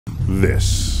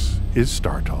This is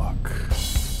StarTalk.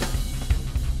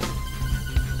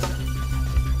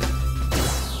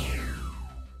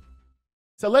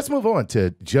 So let's move on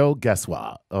to Joe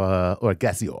Gassois, or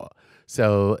Gassior.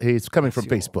 So he's coming from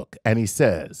Facebook, and he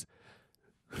says,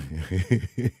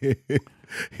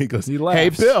 he goes, "Hey,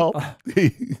 Bill,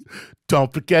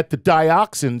 don't forget the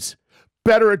dioxins.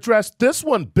 Better address this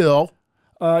one, Bill."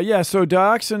 Yeah, so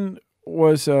dioxin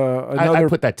was another... I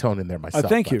put that tone in there myself.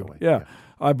 Thank you, yeah.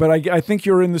 But I think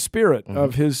you're in the spirit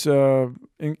of his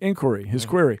inquiry, his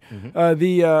query.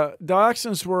 The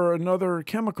dioxins were another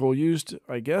chemical used,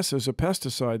 I guess, as a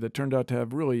pesticide that turned out to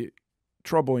have really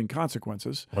troubling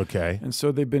consequences. Okay. And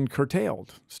so they've been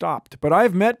curtailed, stopped. But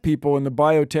I've met people in the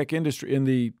biotech industry, in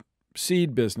the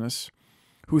seed business,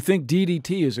 who think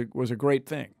DDT was a great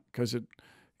thing because it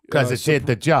did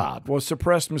the job. Well,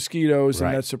 suppressed mosquitoes, right,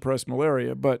 and that suppressed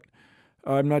malaria. But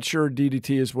I'm not sure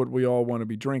DDT is what we all want to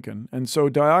be drinking. And so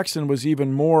dioxin was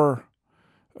even more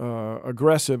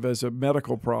aggressive as a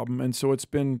medical problem, and so it's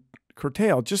been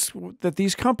curtailed. Just that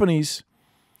these companies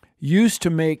used to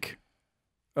make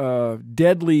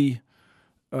deadly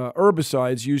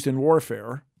herbicides used in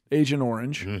warfare, Agent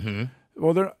Orange.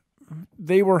 Well,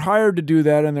 they were hired to do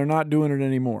that, and they're not doing it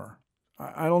anymore.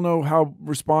 I don't know how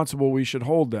responsible we should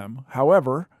hold them.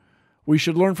 However, we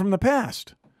should learn from the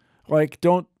past. Like,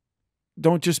 don't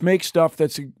just make stuff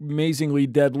that's amazingly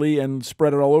deadly and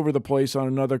spread it all over the place on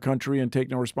another country and take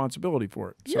no responsibility for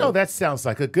it. You know, that sounds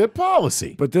like a good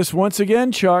policy. But this, once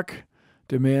again, Chuck,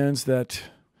 demands that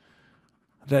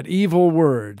evil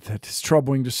word that is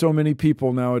troubling to so many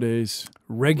people nowadays,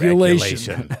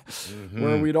 regulation.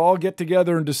 Where we'd all get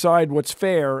together and decide what's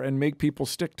fair and make people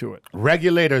stick to it.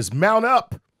 Regulators, mount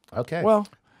up. Okay. Well,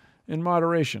 in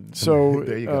moderation. So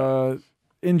there you go.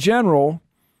 In general,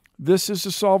 this is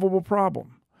a solvable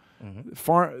problem.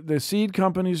 The seed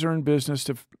companies are in business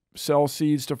to sell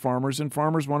seeds to farmers, and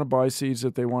farmers want to buy seeds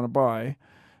that they want to buy.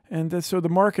 And so the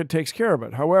market takes care of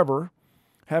it. However,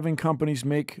 having companies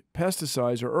make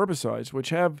pesticides or herbicides, which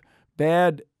have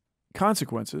bad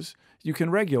consequences, you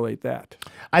can regulate that.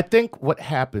 I think what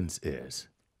happens is,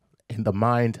 in the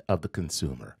mind of the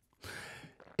consumer,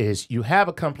 is you have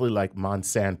a company like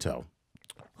Monsanto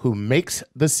who makes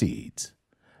the seeds.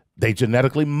 They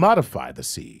genetically modify the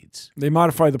seeds. They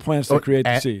modify the plants to create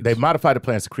the seeds. They modify the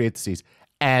plants to create the seeds.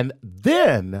 And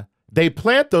then they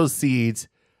plant those seeds.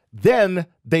 Then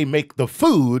they make the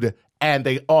food, and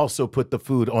they also put the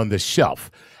food on the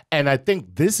shelf. And I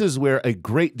think this is where a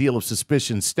great deal of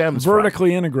suspicion stems from.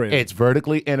 Vertically integrated. It's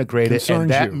vertically integrated, Concerns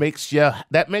and that you. makes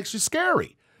you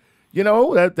scary. You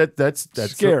know, that's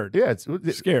scared. Yeah,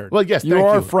 it's scared. Well, yes, you thank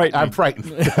are frightened. I'm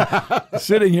frightened.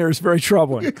 Sitting here is very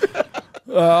troubling.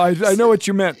 I know what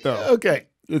you meant, though. Okay.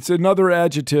 It's another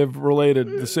adjective related,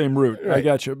 the same root. Right. I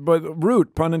got you. But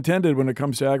root, pun intended, when it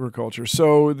comes to agriculture.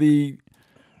 So the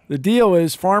deal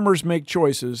is farmers make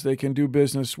choices. They can do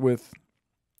business with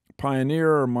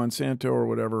Pioneer or Monsanto or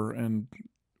whatever, and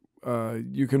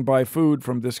you can buy food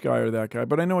from this guy or that guy.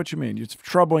 But I know what you mean. It's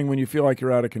troubling when you feel like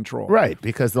you're out of control. Right,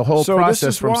 because the whole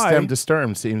process from stem to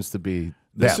stern seems to be them.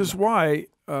 This is why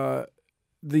the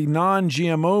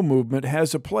non-GMO movement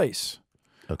has a place.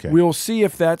 Okay. We'll see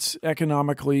if that's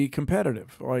economically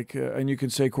competitive. Like, and you can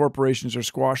say corporations are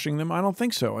squashing them. I don't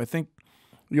think so. I think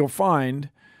you'll find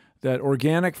that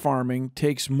organic farming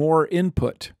takes more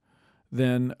input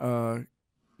than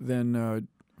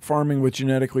farming with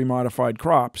genetically modified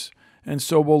crops, and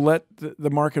so we'll let the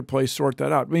marketplace sort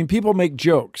that out. I mean, people make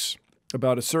jokes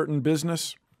about a certain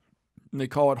business, and they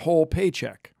call it whole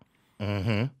paycheck.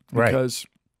 Because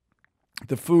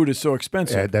the food is so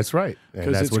expensive. Yeah, that's right.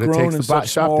 Because it's grown in such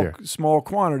small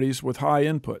quantities with high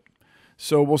input.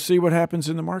 So we'll see what happens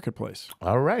in the marketplace.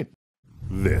 All right.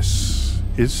 This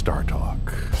is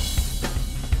StarTalk.